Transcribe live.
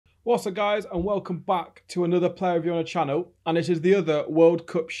What's up guys, and welcome back to another player review on the channel, and it is the other World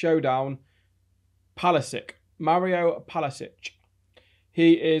Cup Showdown Pasalic, Mario Pasalic.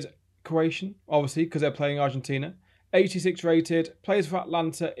 He is Croatian, obviously, because they're playing Argentina. 86 rated, plays for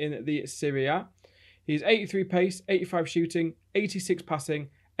Atlanta in the Serie A. He's 83 pace, 85 shooting, 86 passing,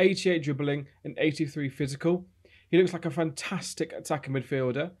 88 dribbling, and 83 physical. He looks like a fantastic attacking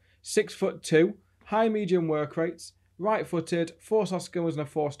midfielder. 6'2", high medium work rates, right-footed, 4-star skills and a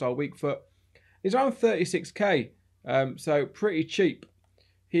 4-star weak foot. He's around 36k, so pretty cheap.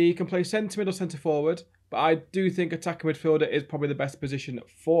 He can play centre mid or centre forward, but I do think attacking midfielder is probably the best position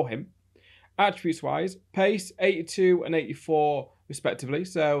for him. Attributes wise, pace 82 and 84 respectively,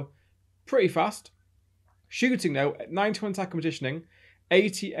 so pretty fast. Shooting though, 91 attacking positioning,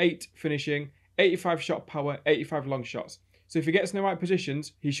 88 finishing, 85 shot power, 85 long shots. So if he gets in the right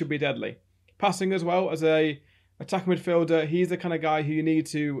positions, he should be deadly. Passing as well, as a attacking midfielder, he's the kind of guy who you need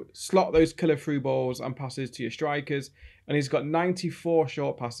to slot those killer through balls and passes to your strikers. And he's got 94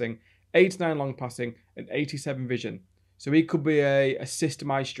 short passing, 89 long passing, and 87 vision. So he could be a assist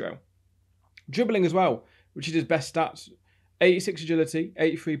maestro. Dribbling as well, which is his best stats. 86 agility,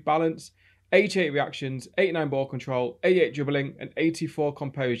 83 balance, 88 reactions, 89 ball control, 88 dribbling, and 84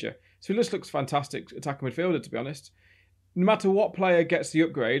 composure. So he just looks fantastic attacking midfielder, to be honest. No matter what player gets the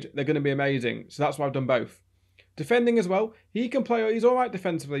upgrade, they're going to be amazing. So that's why I've done both. Defending as well, he can play. He's all right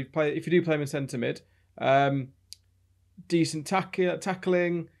defensively. If you do play him in centre mid, decent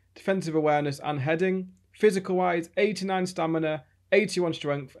tackling, defensive awareness, and heading. Physical wise, 89 stamina, 81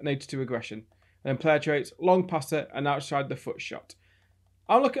 strength, and 82 aggression. And then player traits: long passer and outside the foot shot.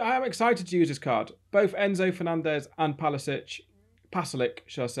 I am excited to use this card. Both Enzo Fernandez and Pasalic,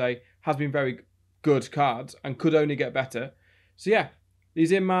 shall I say, has been very good cards and could only get better. So yeah,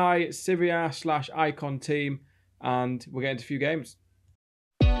 he's in my Serie A/Icon team, and we'll get into a few games.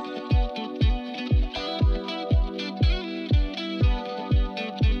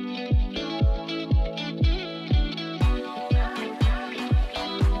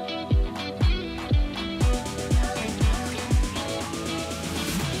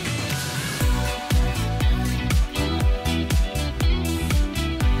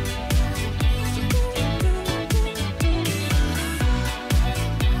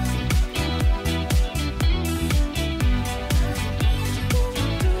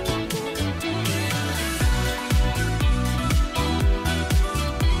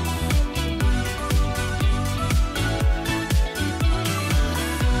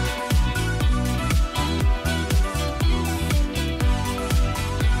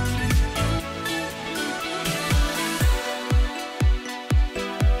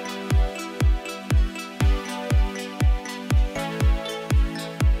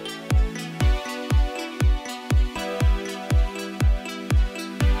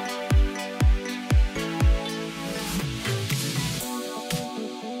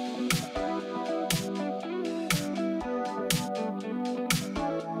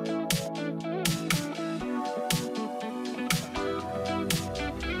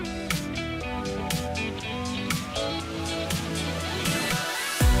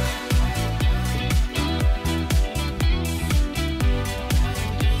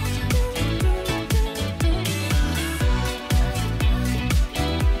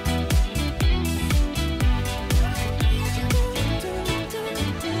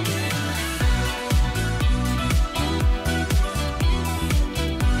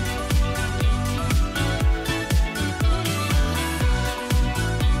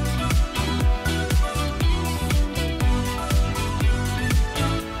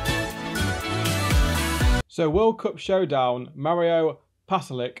 So World Cup Showdown, Mario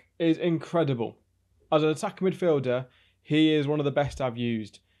Pasalic is incredible. As an attacking midfielder, he is one of the best I've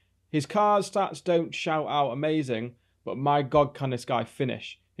used. His card stats don't shout out amazing, but my God, can this guy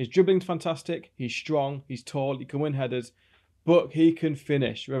finish. His dribbling's fantastic, he's strong, he's tall, he can win headers, but he can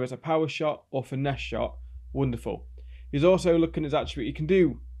finish, whether it's a power shot or finesse shot, wonderful. He's also looking at his attribute, he can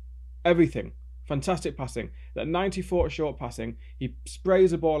do everything. Fantastic passing. That 94 short passing, he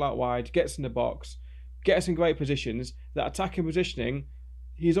sprays the ball out wide, gets in the box, gets in great positions. That attacking positioning,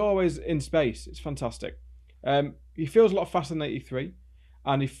 he's always in space. It's fantastic. He feels a lot faster than 83,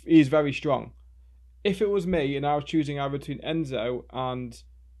 and he's very strong. If it was me and I was choosing either between Enzo and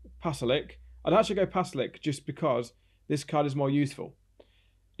Pasalic, I'd actually go Pasalic just because this card is more useful.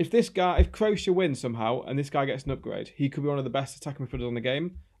 If Croatia wins somehow and this guy gets an upgrade, he could be one of the best attacking midfielders on the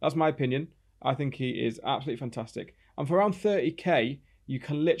game. That's my opinion. I think he is absolutely fantastic. And for around 30k, you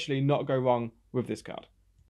can literally not go wrong with this card.